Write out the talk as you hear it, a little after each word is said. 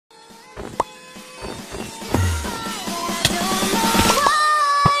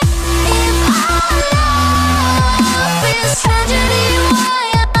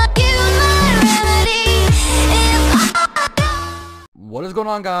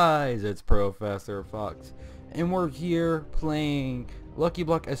going on, guys? It's Professor Fox, and we're here playing Lucky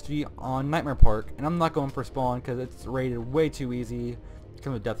Block SG on Nightmare Park, and I'm not going for spawn because it's rated way too easy. It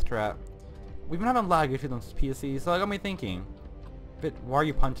comes with Death Trap. We've been having lag issues on PC, so it got me thinking. Why are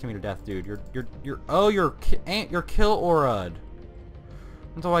you punching me to death, dude? You're kill aura'd.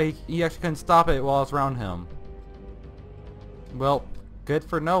 That's why he actually couldn't stop it while I was around him. Well, good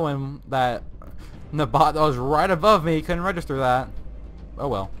for knowing that the bot that was right above me couldn't register that. Oh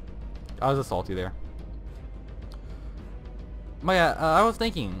well. I was salty there. But yeah, I was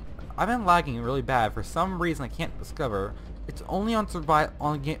thinking, I've been lagging really bad for some reason I can't discover. It's only on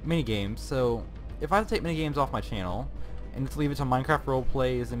mini games, so if I have to take mini games off my channel and just leave it to Minecraft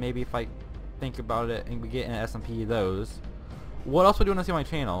roleplays, and maybe if I think about it and we get in SMP those, what else would you want to see on my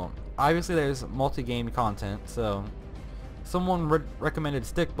channel? Obviously there's multi-game content, so someone recommended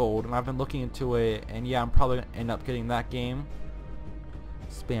Stickbold, and I've been looking into it, and yeah, I'm probably going to end up getting that game.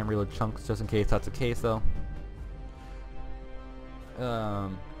 Spam reload chunks just in case that's the case, though.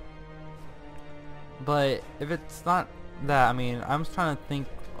 But if it's not that, I mean, I'm just trying to think,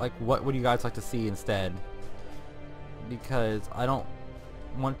 like, what would you guys like to see instead? Because I don't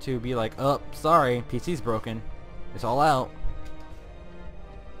want to be like, oh, sorry, PC's broken. It's all out.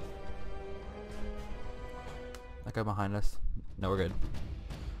 That guy behind us. No, we're good.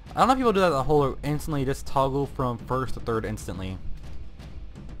 I don't know if people do that the whole instantly just toggle from first to third instantly.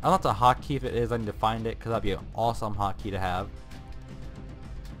 I don't know if it's a hotkey. If it is, I need to find it because that'd be an awesome hotkey to have.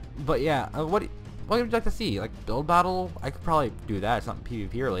 But yeah, what would you like to see? Like build battle? I could probably do that. It's not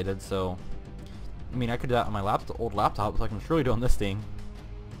PvP related, so I mean I could do that on my old laptop, so I can surely do on this thing.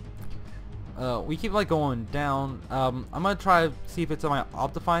 We keep like going down. I'm gonna try to see if it's on my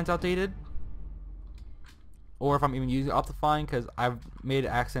Optifine's outdated, or if I'm even using Optifine, because I've made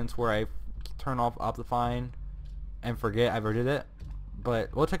accidents where I turn off Optifine and forget I ever did it.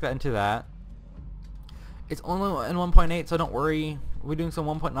 But we'll check that into that. It's only in 1.8, so don't worry. We're doing some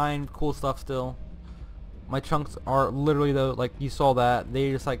 1.9 cool stuff still. My chunks are literally, though, like you saw that,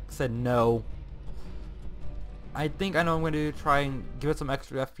 they just like said no. I think I know I'm going to try and give it some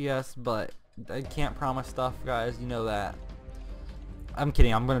extra FPS, but I can't promise stuff, guys. You know that. I'm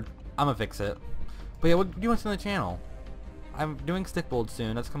kidding. I'm gonna fix it. But yeah, what do you want to see on the channel? I'm doing Stickbold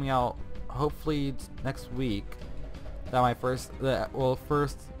soon. That's coming out hopefully next week. That my first,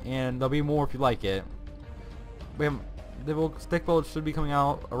 and there'll be more if you like it. Stickbold should be coming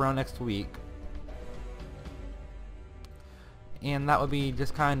out around next week, and that would be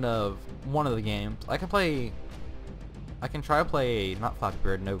just kind of one of the games. I can try to play, not Flappy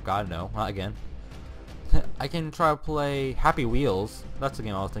Bird, no, God no, not again. I can try to play Happy Wheels. That's the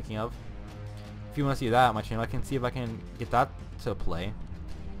game I was thinking of. If you want to see that on my channel, I can see if I can get that to play.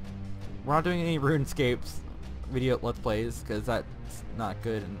 We're not doing any RuneScapes video let's plays because that's not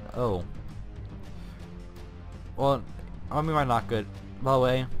good. And oh, well, I mean by not good, by the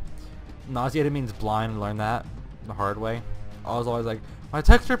way, nauseated means blind. Learn that the hard way. I was always like, my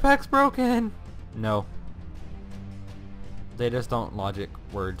texture pack's broken. No, they just don't logic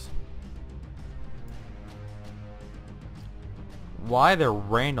words. Why are there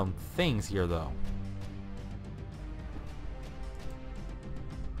random things here though?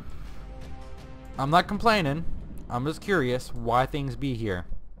 I'm not complaining. I'm just curious why things be here.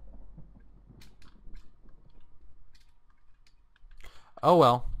 Oh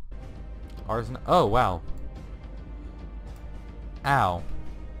well. Ours. Oh wow. Ow.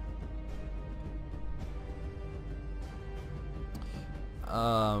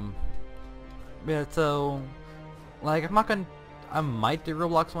 Yeah. So, like, I'm not gonna. I might do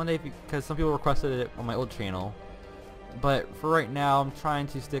Roblox one day because some people requested it on my old channel. But for right now, I'm trying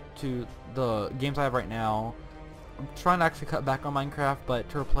to stick to the games I have right now. I'm trying to actually cut back on Minecraft, but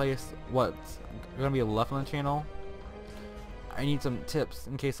to replace what's going to be left on the channel, I need some tips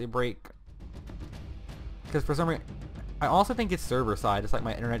in case they break. Because for some reason, I also think it's server side. It's like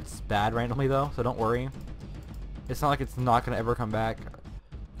my internet's bad randomly though, so don't worry. It's not like it's not going to ever come back.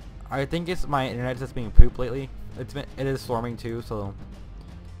 I think it's my internet that's being pooped lately. It is storming too, so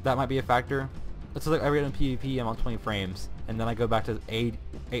that might be a factor. It's like every in PvP I'm on 20 frames, and then I go back to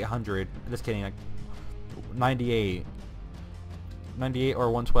 800. Just kidding, like 98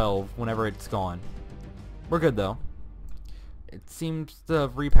 or 112 whenever it's gone. We're good though. It seems to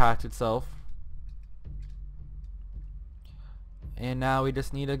have repatched itself, and now we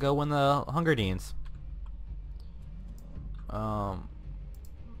just need to go win the Hunger Games.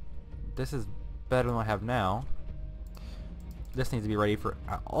 This is better than what I have now. This needs to be ready for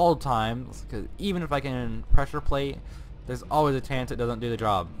at all times, because even if I can pressure plate, there's always a chance it doesn't do the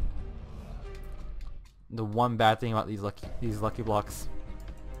job. The one bad thing about these lucky blocks.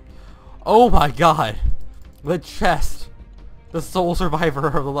 Oh my god! The chest! The sole survivor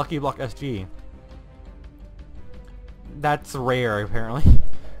of the Lucky Block SG. That's rare, apparently.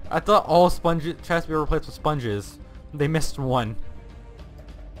 I thought all sponge chests were replaced with sponges. They missed one.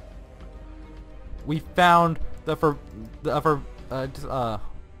 We found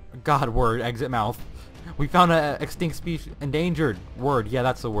God word, exit mouth. We found an extinct species, endangered word. Yeah,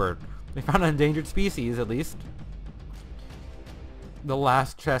 that's the word. We found an endangered species, at least. The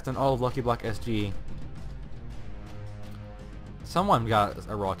last chest in all of Lucky Block SG. Someone got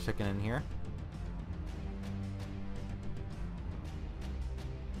a raw chicken in here.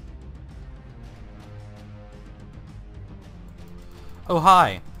 Oh,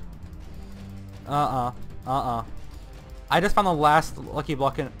 hi. I just found the last Lucky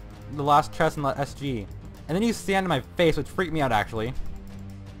Block in the last chest in the SG. And then you stand in my face, which freaked me out, actually.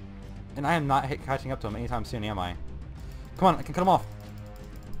 And I am not catching up to him anytime soon, am I? Come on, I can cut him off.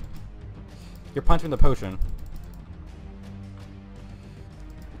 You're punching the potion.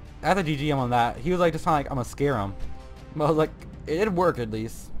 I had to GG him on that. He was like, just kind of like, I'm gonna scare him. But I was like, it did work at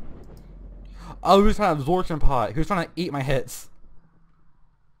least. Oh, he was trying to absorption pot. He was trying to eat my hits.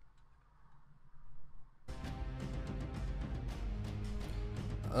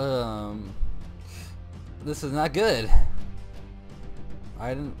 This is not good. I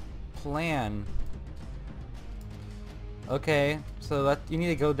didn't plan. Okay, so that you need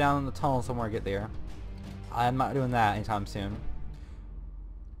to go down the tunnel somewhere to get there. I'm not doing that anytime soon.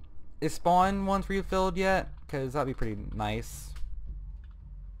 Is spawn ones refilled yet? Because that'd be pretty nice.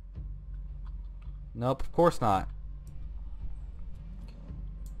 Nope, of course not.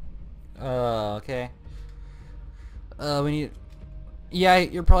 Okay. We need... Yeah,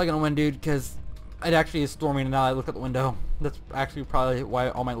 you're probably gonna win, dude, because it actually is storming and now I look at the window. That's actually probably why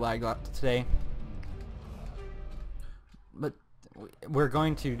all my lag got today. But we're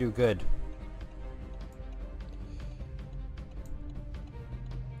going to do good.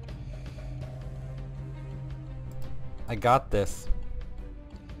 I got this.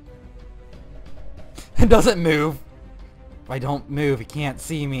 It doesn't move. If I don't move, he can't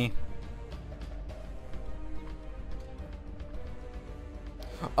see me.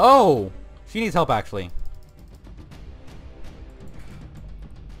 Oh! She needs help, actually.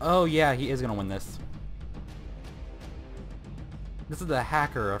 Oh, yeah, he is gonna win this. This is the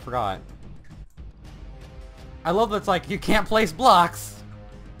hacker, I forgot. I love that it's like, you can't place blocks!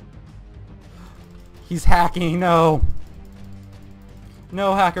 He's hacking, no!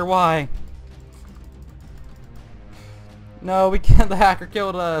 No, hacker, why? No, we can't, the hacker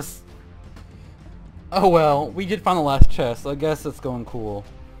killed us! Oh well, we did find the last chest, so I guess it's going cool.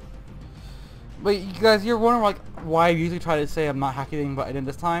 But you guys, you're wondering like why I usually try to say I'm not hacking, but I didn't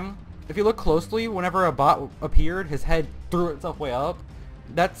this time. If you look closely, whenever a bot appeared, his head threw itself way up.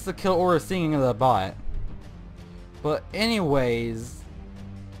 That's the kill aura singing of the bot. But anyways,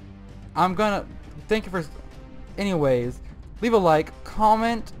 I'm gonna thank you for. Anyways, leave a like,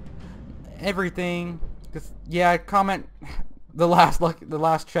 comment, everything. Just yeah, comment the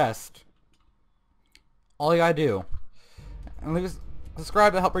last chest. All you gotta do. And leave us.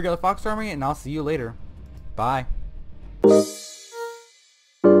 Subscribe to help regular Fox Army, and I'll see you later. Bye.